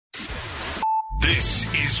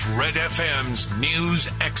This is Red FM's News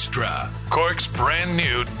Extra, Cork's brand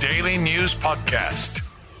new daily news podcast.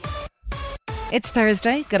 It's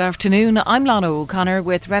Thursday. Good afternoon. I'm Lana O'Connor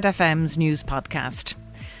with Red FM's News Podcast.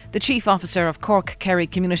 The Chief Officer of Cork Kerry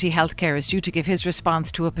Community Healthcare is due to give his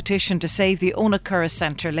response to a petition to save the Owenacurra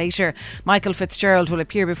Centre later. Michael Fitzgerald will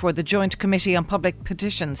appear before the Joint Committee on Public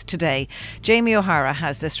Petitions today. Jamie O'Hara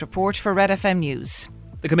has this report for Red FM News.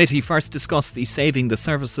 The committee first discussed the Saving the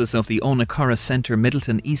Services of the Owenacurra Centre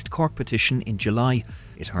Middleton East Cork petition in July.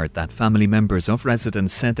 It heard that family members of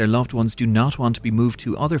residents said their loved ones do not want to be moved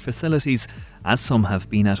to other facilities, as some have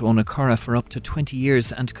been at Owenacurra for up to 20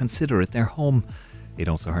 years and consider it their home. It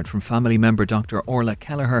also heard from family member Dr. Orla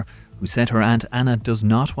Kelleher, who said her Aunt Anna does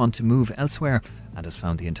not want to move elsewhere and has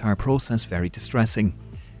found the entire process very distressing.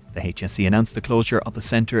 The HSE announced the closure of the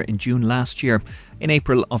centre in June last year. In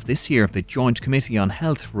April of this year, the Joint Committee on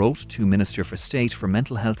Health wrote to Minister for State for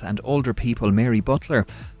Mental Health and Older People, Mary Butler,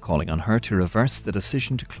 calling on her to reverse the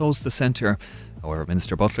decision to close the centre. However,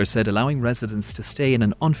 Minister Butler said allowing residents to stay in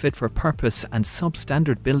an unfit for purpose and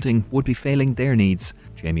substandard building would be failing their needs.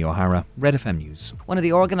 Jamie O'Hara, Red FM News. One of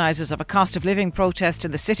the organisers of a cost of living protest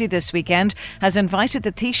in the city this weekend has invited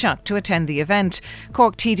the Taoiseach to attend the event.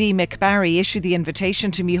 Cork TD Mick Barry issued the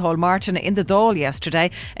invitation to Micheál Martin in the Dáil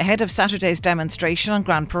yesterday ahead of Saturday's demonstration on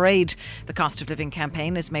Grand Parade. The cost of living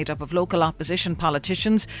campaign is made up of local opposition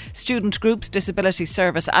politicians, student groups, disability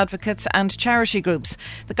service advocates and charity groups.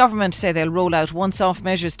 The government say they'll roll out once-off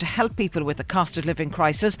measures to help people with the cost of living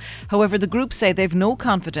crisis. However, the groups say they've no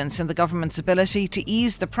confidence in the government's ability to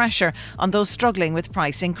ease the pressure on those struggling with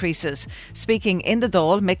price increases. Speaking in the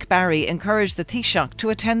Dáil, Mick Barry encouraged the Taoiseach to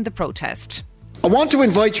attend the protest. I want to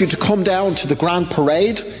invite you to come down to the Grand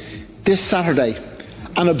Parade this Saturday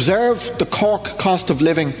and observe the Cork cost of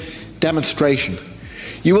living demonstration.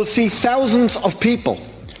 You will see thousands of people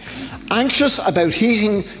anxious about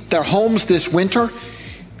heating their homes this winter,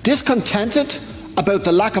 discontented about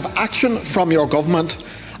the lack of action from your government,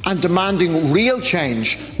 and demanding real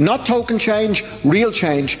change, not token change, real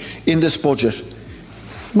change in this budget.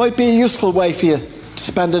 Might be a useful way for you to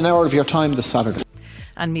spend an hour of your time this Saturday.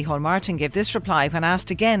 And Micheál Martin gave this reply when asked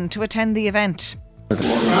again to attend the event.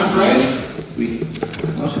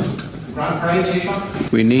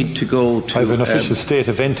 We need to go to... I have an official state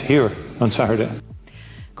event here on Saturday.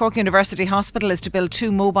 Cork University Hospital is to build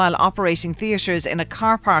 2 mobile operating theatres in a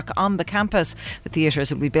car park on the campus. The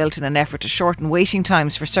theatres will be built in an effort to shorten waiting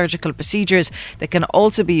times for surgical procedures that can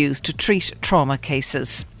also be used to treat trauma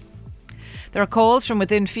cases. There are calls from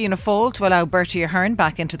within Fianna Fáil to allow Bertie Ahern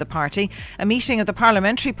back into the party. A meeting of the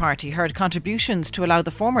Parliamentary Party heard contributions to allow the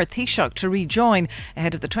former Taoiseach to rejoin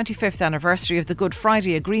ahead of the 25th anniversary of the Good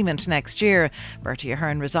Friday Agreement next year. Bertie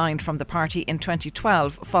Ahern resigned from the party in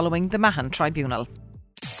 2012 following the Mahon Tribunal.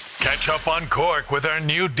 Catch up on Cork with our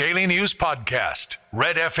new daily news podcast,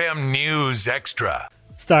 Red FM News Extra.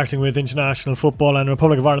 Starting with international football, and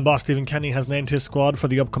Republic of Ireland boss Stephen Kenny has named his squad for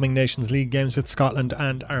the upcoming Nations League games with Scotland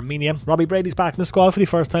and Armenia. Robbie Brady's back in the squad for the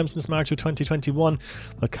first time since March of 2021,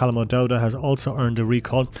 while Callum O'Dowda has also earned a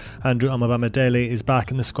recall. Andrew Omobamidele is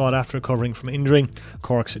back in the squad after recovering from injury.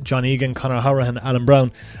 Cork's John Egan, Conor Hourahan, Alan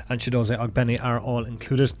Brown and Chidozie Ogbeni are all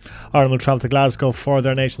included. Ireland will travel to Glasgow for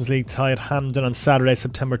their Nations League tie at Hampden on Saturday,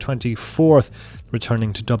 September 24th,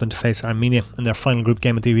 returning to Dublin to face Armenia in their final group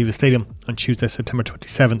game at the Aviva Stadium on Tuesday, September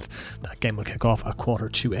 27th. That game will kick off at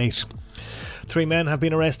 7:45. 3 men have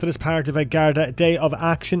been arrested as part of a Gardai day of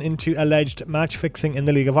action into alleged match fixing in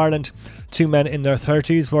the League of Ireland. 2 men in their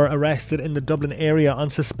 30s were arrested in the Dublin area on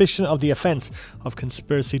suspicion of the offence of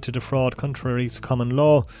conspiracy to defraud contrary to common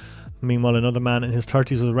law. Meanwhile, another man in his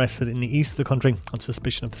 30s was arrested in the east of the country on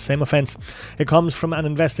suspicion of the same offence. It comes from an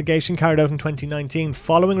investigation carried out in 2019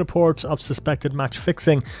 following reports of suspected match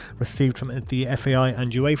fixing received from the FAI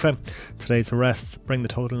and UEFA. Today's arrests bring the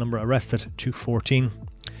total number arrested to 14.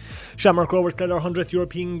 Shamrock Rovers play their 100th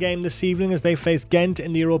European game this evening as they face Ghent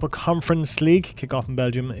in the Europa Conference League. Kick-off in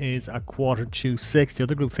Belgium is at 6:15. The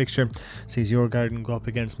other group fixture sees Djurgården go up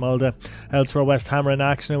against Molde. Elsewhere, West Ham are in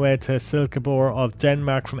action away to Silkeborg of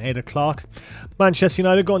Denmark from 8 o'clock. Manchester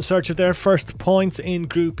United go in search of their first points in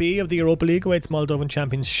Group E of the Europa League awaits Moldovan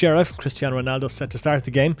champions Sheriff. Cristiano Ronaldo set to start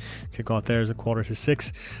the game. Kick-off there is at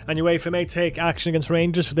 6:15. And UEFA may take action against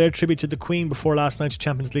Rangers for their tribute to the Queen before last night's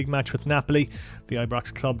Champions League match with Napoli. The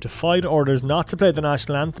Ibrox club defied orders not to play the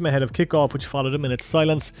national anthem ahead of kick-off, which followed a minute's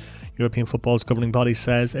silence. European football's governing body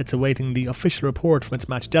says it's awaiting the official report from its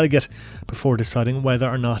match delegate before deciding whether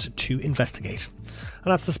or not to investigate.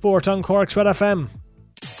 And that's the sport on Cork's Red FM.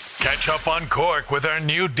 Catch up on Cork with our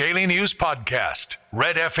new daily news podcast,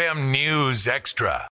 Red FM News Extra.